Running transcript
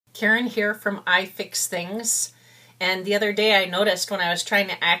Karen here from iFix Things. And the other day I noticed when I was trying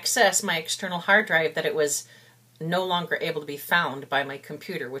to access my external hard drive that it was no longer able to be found by my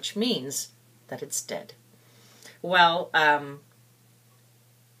computer, which means that it's dead. Well,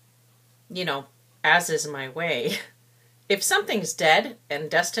 you know, as is my way, if something's dead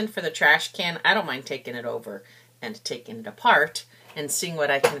and destined for the trash can, I don't mind taking it over and taking it apart and seeing what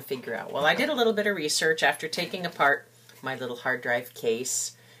I can figure out. Well, I did a little bit of research after taking apart my little hard drive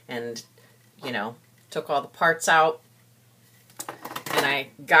case and, you know, took all the parts out, and I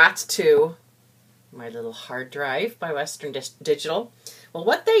got to my little hard drive by Western Digital. Well,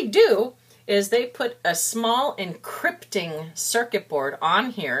 what they do is they put a small encrypting circuit board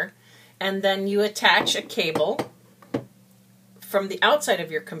on here, and then you attach a cable from the outside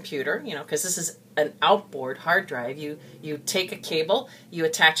of your computer, you know, because this is an outboard hard drive. You take a cable, you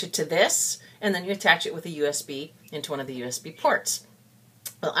attach it to this, and then you attach it with a USB into one of the USB ports.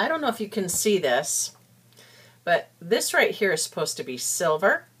 Well, I don't know if you can see this, but this right here is supposed to be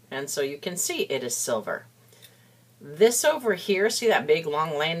silver, and so you can see it is silver. This over here, see that big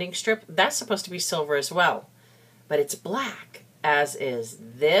long landing strip? That's supposed to be silver as well, but it's black, as is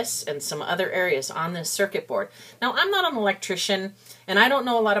this and some other areas on this circuit board. Now, I'm not an electrician, and I don't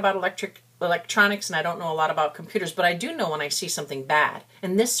know a lot about electronics, and I don't know a lot about computers, but I do know when I see something bad,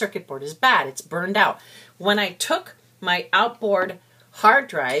 and this circuit board is bad. It's burned out. When I took my outboard hard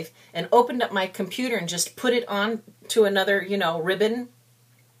drive and opened up my computer and just put it on to another, you know, ribbon,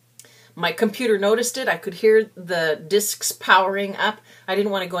 my computer noticed it. I could hear the disks powering up. I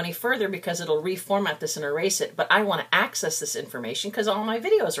didn't want to go any further because it'll reformat this and erase it, but I want to access this information because all my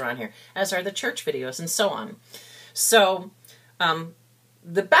videos are on here, as are the church videos and so on. So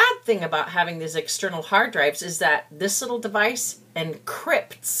the bad thing about having these external hard drives is that this little device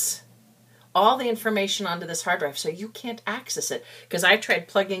encrypts all the information onto this hard drive, so you can't access it. Because I tried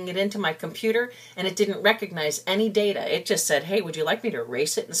plugging it into my computer, and it didn't recognize any data. It just said, hey, would you like me to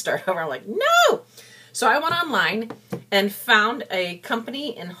erase it and start over? I'm like, no! So I went online and found a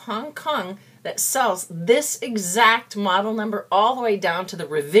company in Hong Kong that sells this exact model number all the way down to the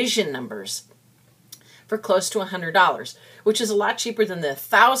revision numbers for close to $100, which is a lot cheaper than the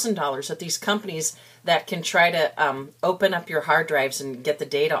 $1,000 that these companies that can try to open up your hard drives and get the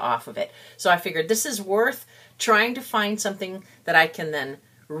data off of it. So I figured this is worth trying to find something that I can then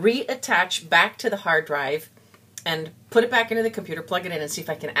reattach back to the hard drive and put it back into the computer, plug it in, and see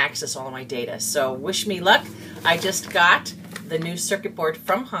if I can access all of my data. So wish me luck. I just got the new circuit board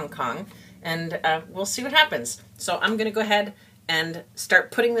from Hong Kong, and we'll see what happens. So I'm going to go ahead and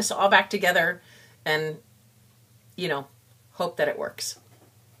start putting this all back together and, you know, hope that it works.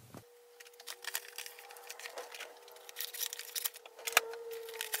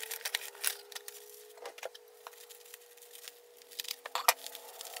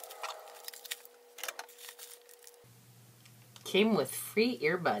 Came with free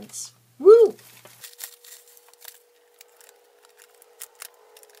earbuds. Woo!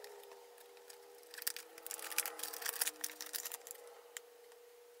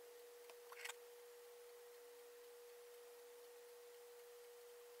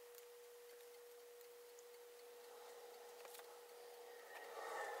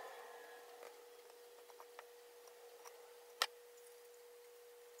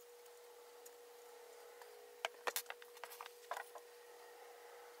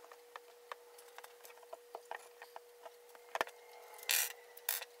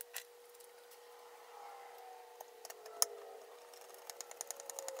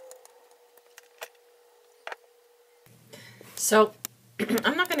 So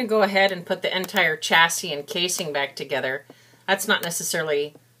I'm not going to go ahead and put the entire chassis and casing back together. That's not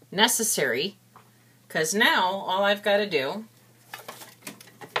necessarily necessary, because now all I've got to do,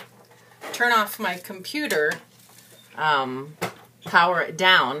 turn off my computer, power it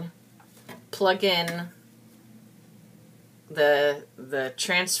down, plug in the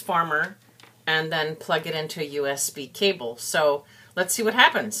transformer, and then plug it into a USB cable. So let's see what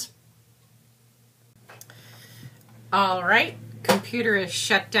happens. All right, computer is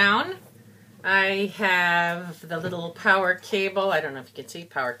shut down. I have the little power cable. I don't know if you can see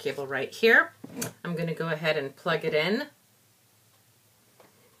power cable right here. I'm going to go ahead and plug it in.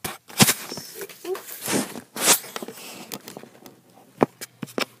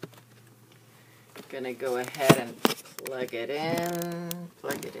 Going to go ahead and plug it in,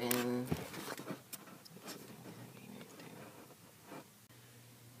 plug it in.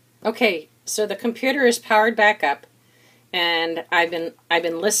 Okay, so the computer is powered back up. And I've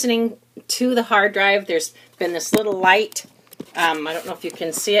been listening to the hard drive. There's been this little light. I don't know if you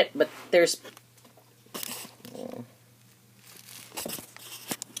can see it, but there's...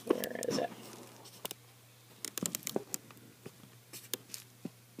 Yeah,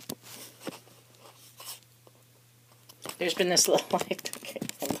 There's been this little light. Okay,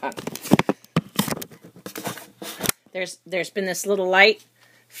 hold on. There's been this little light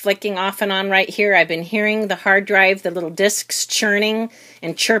flicking off and on right here. I've been hearing the hard drive, the little discs churning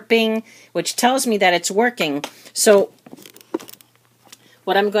and chirping, which tells me that it's working. So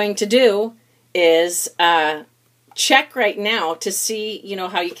what I'm going to do is check right now to see, you know,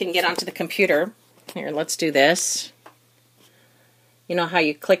 how you can get onto the computer. Here, let's do this. You know how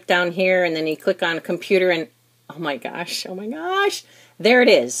you click down here and then you click on computer and oh my gosh, there it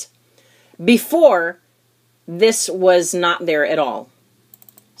is. Before, this was not there at all.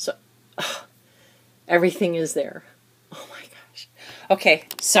 So, everything is there. Oh my gosh. Okay,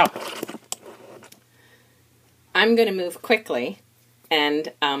 so I'm going to move quickly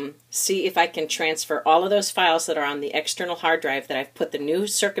and see if I can transfer all of those files that are on the external hard drive that I've put the new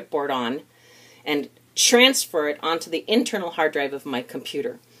circuit board on and transfer it onto the internal hard drive of my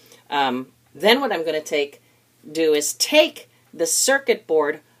computer. Then what I'm going to do is take the circuit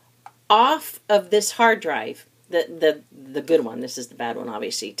board off of this hard drive, the good one. This is the bad one,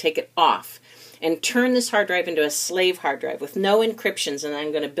 obviously. Take it off and turn this hard drive into a slave hard drive with no encryptions, and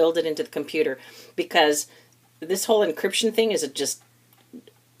I'm going to build it into the computer because this whole encryption thing is just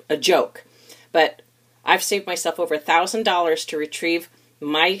a joke. But I've saved myself over $1,000 to retrieve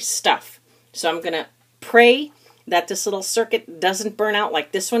my stuff. So I'm going to pray that this little circuit doesn't burn out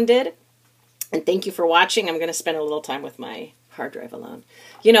like this one did. And thank you for watching. I'm going to spend a little time with my hard drive alone.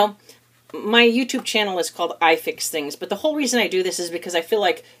 You know, my YouTube channel is called I Fix Things, but the whole reason I do this is because I feel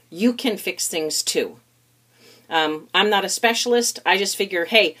like you can fix things too. I'm not a specialist. I just figure,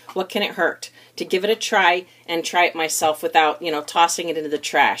 hey, what can it hurt to give it a try and try it myself without, you know, tossing it into the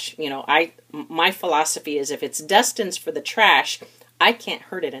trash. You know, my philosophy is if it's destined for the trash, I can't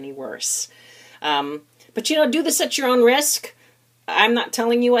hurt it any worse. But, you know, do this at your own risk. I'm not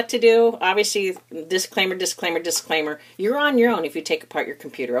telling you what to do. Obviously, disclaimer, disclaimer, disclaimer. You're on your own if you take apart your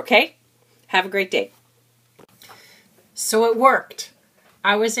computer, okay? Have a great day. So it worked.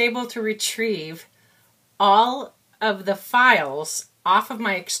 I was able to retrieve all of the files off of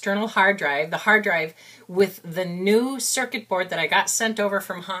my external hard drive, the hard drive with the new circuit board that I got sent over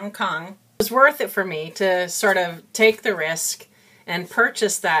from Hong Kong. It was worth it for me to sort of take the risk and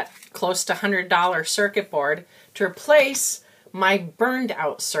purchase that close to $100 circuit board to replace my burned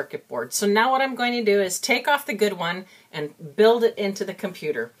out circuit board. So now what I'm going to do is take off the good one and build it into the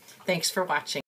computer. Thanks for watching.